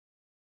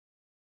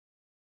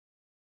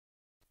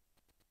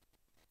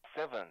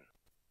7,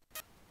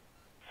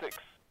 6,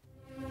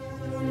 5,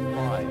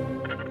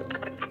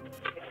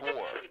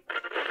 4,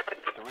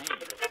 3, 2,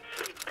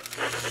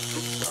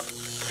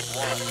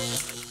 1.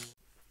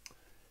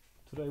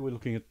 Today we're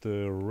looking at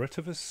the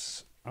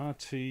Retevis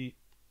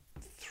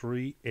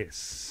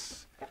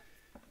RT3S.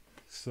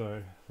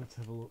 So let's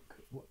have a look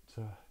at what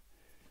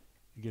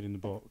you get in the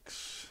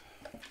box.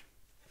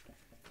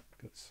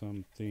 Got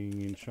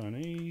something in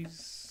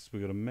Chinese. We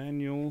got a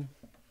manual,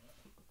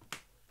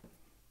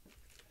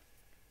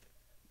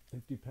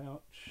 empty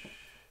pouch.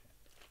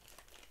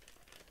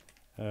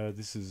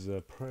 This is a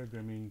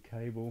programming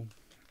cable,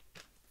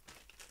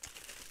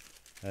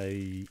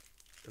 a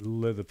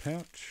leather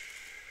pouch,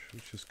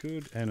 which is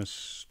good, and a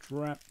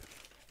strap.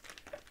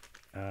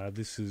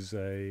 This is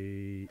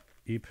a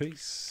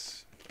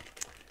earpiece.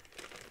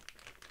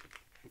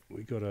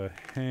 We got a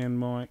hand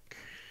mic,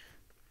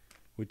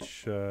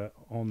 which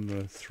on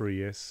the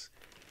 3S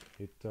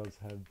it does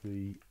have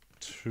the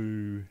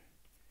two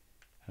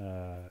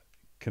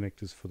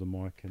connectors for the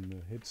mic and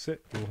the headset.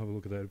 We'll have a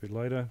look at that a bit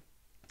later.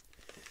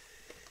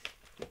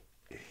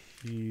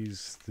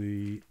 Here's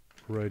the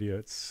radio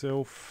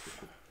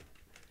itself,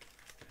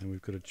 and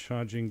we've got a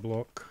charging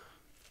block,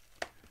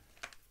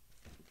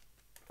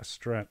 a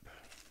strap,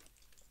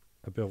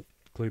 a belt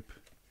clip,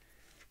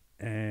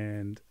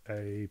 and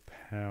a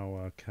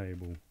power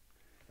cable.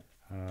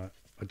 I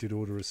did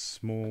order a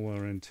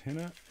smaller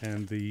antenna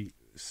and the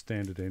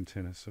standard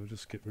antenna, so I'll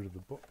just get rid of the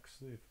box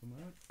there for a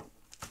moment.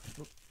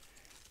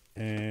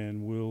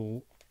 And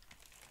we'll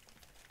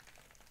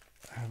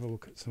have a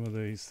look at some of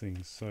these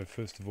things. So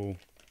first of all,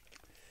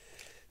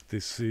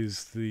 this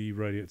is the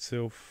radio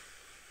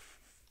itself.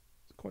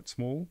 It's quite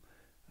small.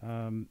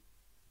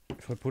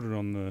 If I put it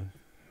on the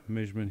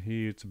measurement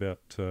here, it's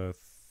about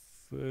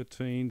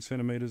 13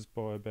 centimeters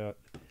by about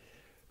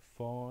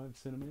 5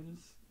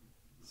 centimeters.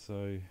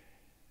 So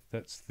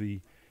that's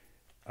the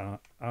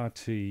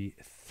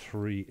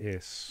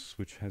RT3S,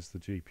 which has the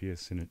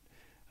GPS in it.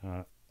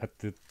 At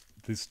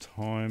this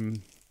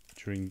time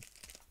during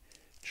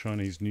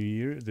Chinese New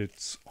Year,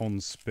 that's on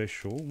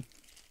special,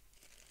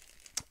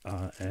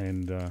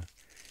 and I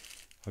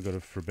got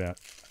it for about,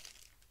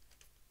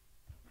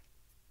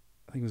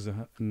 I think it was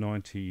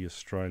 90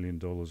 Australian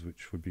dollars,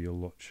 which would be a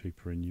lot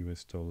cheaper in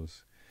US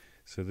dollars.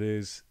 So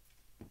there's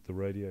the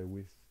radio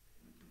with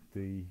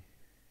the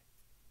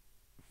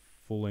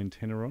full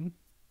antenna on.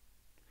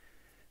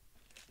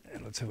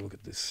 And let's have a look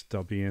at this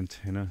stubby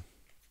antenna.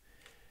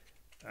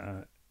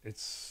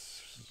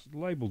 It's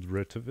labelled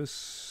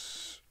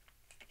Retevis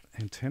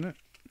antenna,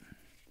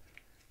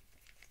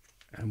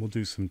 and we'll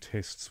do some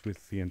tests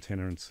with the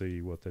antenna and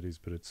see what that is,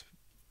 but it's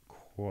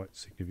quite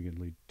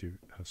significantly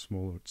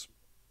smaller. It's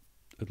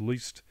at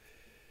least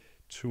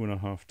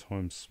 2.5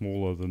 times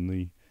smaller than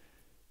the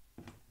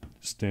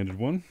standard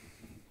one.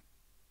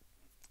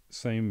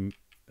 Same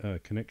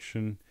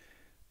connection.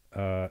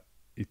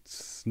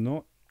 It's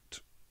not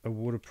a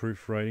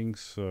waterproof rating,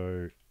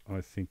 so I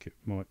think it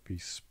might be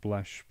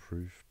splash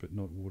proof but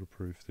not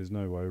waterproof. There's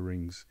no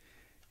O-rings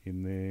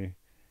in there,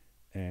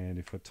 and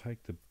if I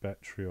take the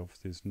battery off,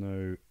 there's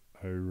no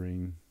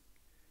O-ring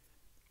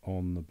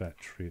on the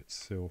battery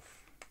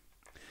itself.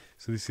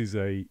 So this is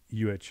a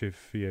UHF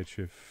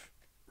VHF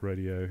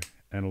radio,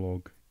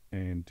 analog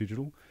and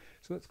digital,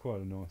 so that's quite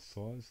a nice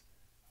size.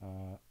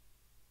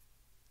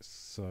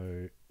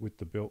 So with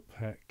the belt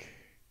pack,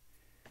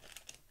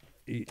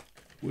 it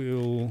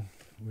will,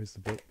 where's the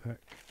belt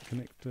pack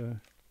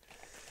connector?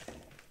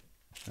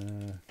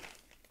 And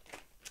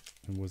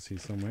was here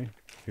somewhere?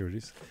 Here it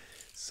is.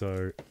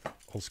 So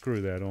I'll screw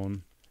that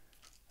on,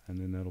 and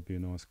then that'll be a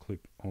nice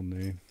clip on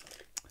there.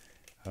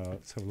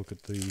 Let's have a look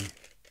at the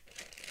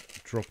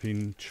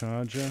drop-in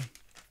charger.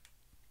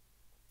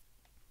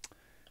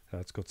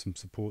 It's got some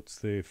supports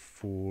there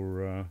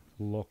for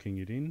locking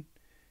it in.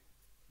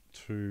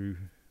 2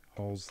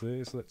 holes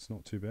there, so that's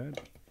not too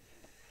bad.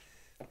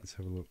 Let's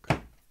have a look.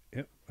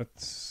 Yep,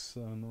 that's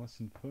nice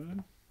and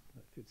firm.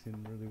 That fits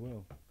in really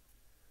well.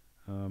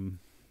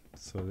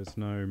 So there's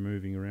no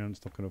moving around,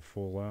 it's not going to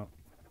fall out,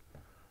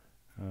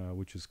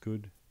 which is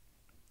good.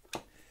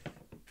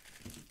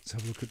 Let's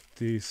have a look at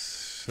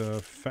this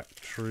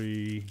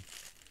factory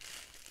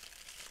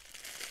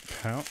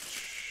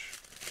pouch.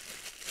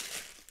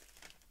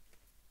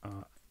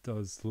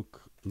 Does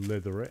look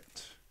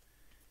leatherette.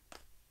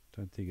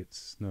 Don't think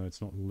it's, no, it's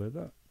not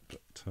leather,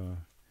 but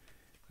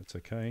that's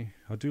okay.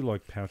 I do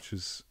like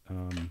pouches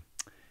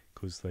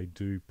because they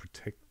do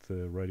protect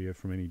the radio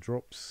from any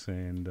drops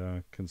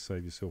and can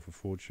save yourself a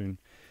fortune.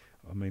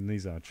 I mean,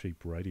 these are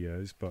cheap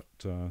radios, but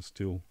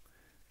still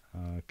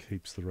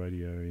keeps the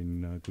radio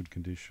in good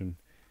condition.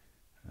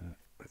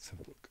 Let's have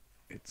a look.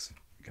 It's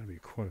going to be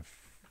quite a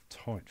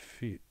tight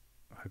fit.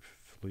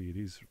 Hopefully it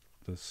is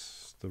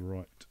the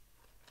right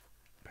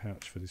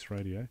pouch for this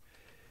radio.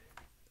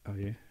 Oh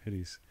yeah, it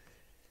is.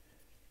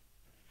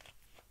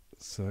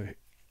 So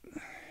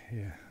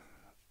yeah,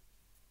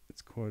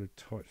 it's quite a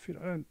tight fit.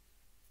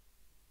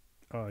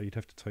 You'd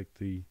have to take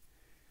the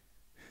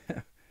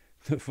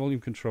the volume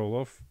control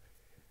off.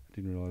 I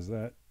didn't realise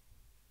that.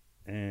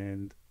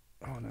 and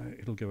oh no,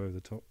 it'll go over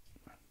the top.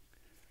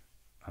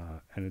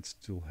 And it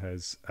still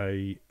has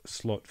a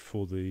slot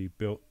for the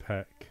belt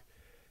pack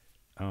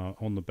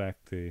on the back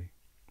there.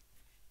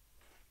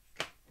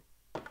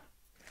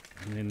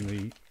 And then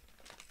the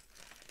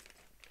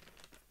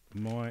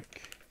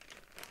mic,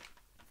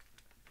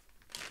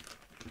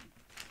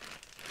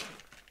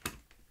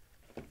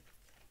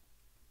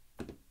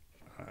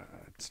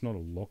 it's not a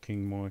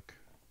locking mic,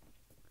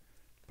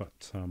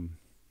 but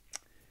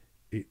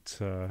it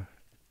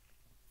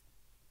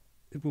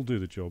will do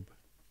the job.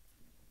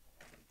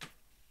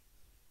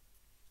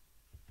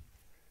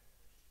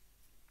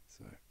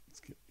 So it's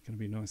going to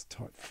be a nice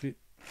tight fit.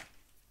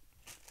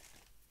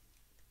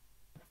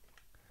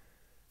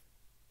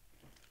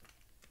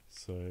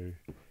 So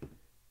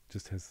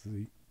just has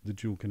the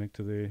dual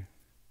connector there,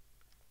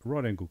 a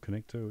right angle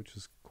connector, which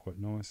is quite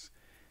nice.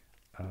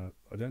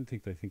 I don't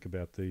think they think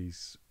about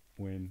these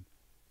when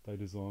they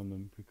design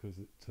them, because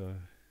it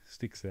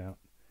sticks out,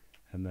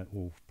 and that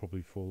will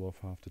probably fall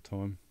off after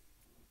time.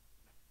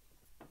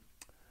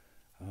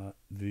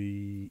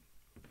 The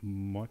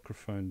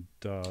microphone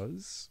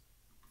does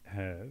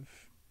have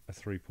a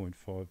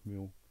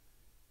 3.5mm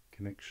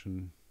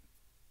connection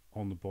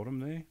on the bottom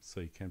there, so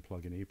you can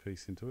plug an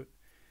earpiece into it.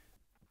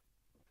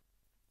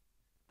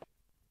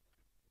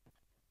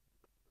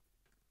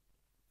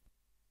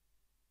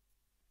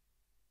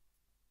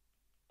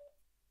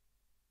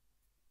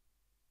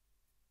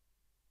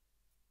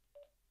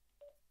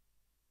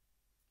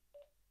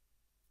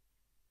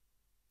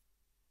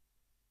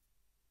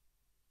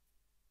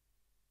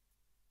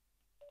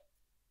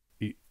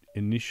 It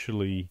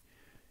initially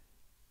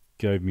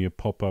gave me a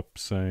pop-up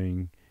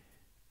saying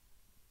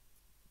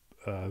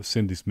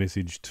send this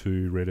message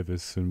to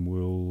Retevis and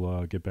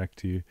we'll get back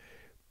to you,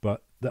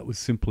 but that was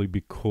simply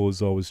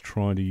because I was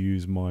trying to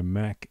use my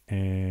Mac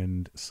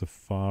and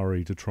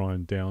Safari to try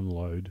and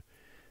download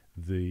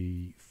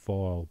the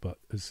file. But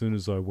as soon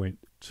as I went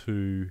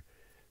to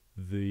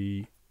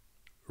the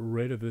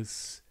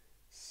Retevis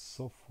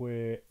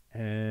software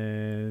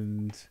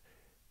and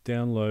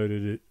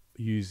downloaded it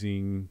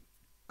using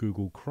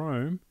Google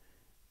Chrome,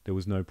 there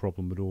was no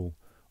problem at all.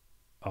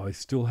 I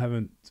still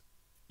haven't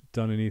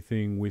done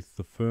anything with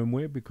the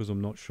firmware, because I'm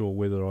not sure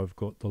whether I've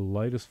got the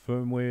latest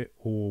firmware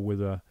or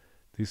whether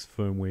this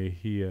firmware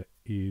here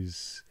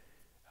is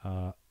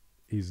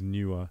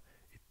newer.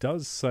 It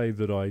does say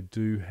that I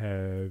do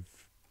have,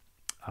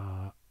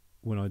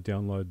 when I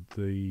download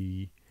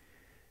the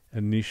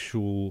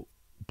initial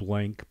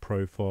blank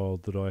profile,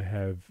 that I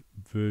have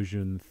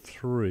version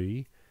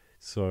 3,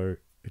 so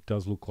it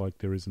does look like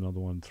there is another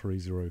one,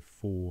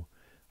 304.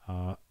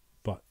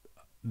 But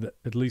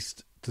at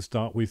least to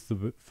start with,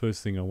 the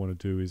first thing I want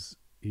to do is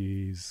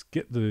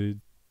get the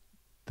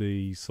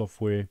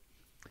software,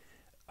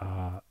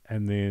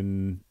 and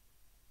then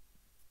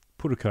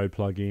put a code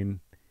plug in,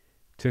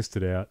 test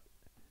it out,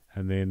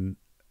 and then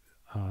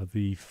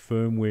the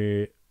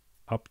firmware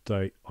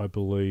update, I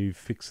believe,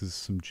 fixes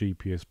some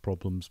GPS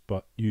problems,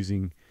 but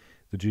using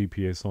the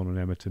GPS on an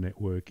amateur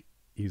network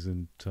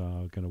isn't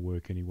going to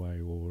work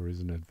anyway, or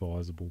isn't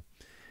advisable.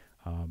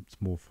 It's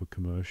more for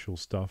commercial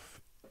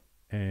stuff,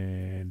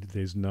 and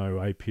there's no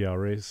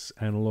APRS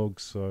analog,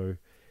 so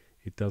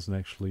it doesn't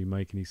actually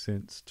make any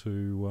sense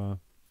to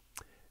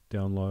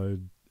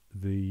download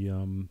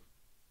the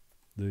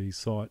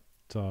site,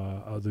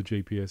 the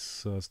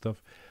GPS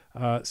stuff.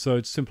 So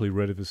it's simply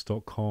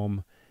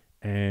retevis.com,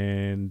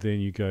 and then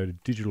you go to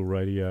digital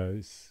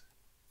radios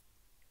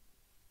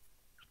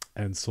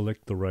and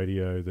select the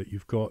radio that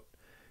you've got.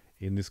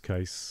 In this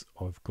case,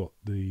 I've got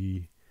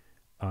the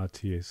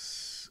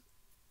RT3S,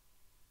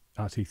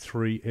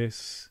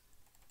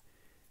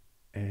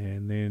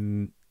 and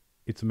then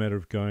it's a matter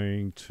of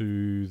going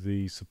to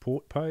the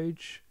support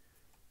page,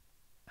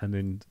 and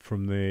then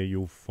from there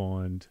you'll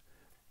find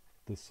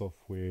the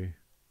software.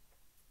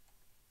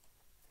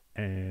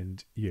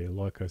 And yeah,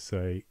 like I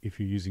say, if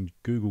you're using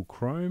Google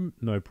Chrome,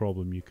 no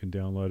problem, you can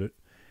download it.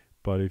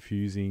 But if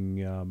you're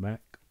using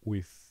Mac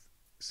with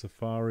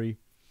Safari,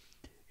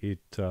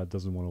 it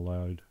doesn't want to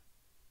load,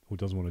 or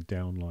doesn't want to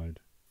download.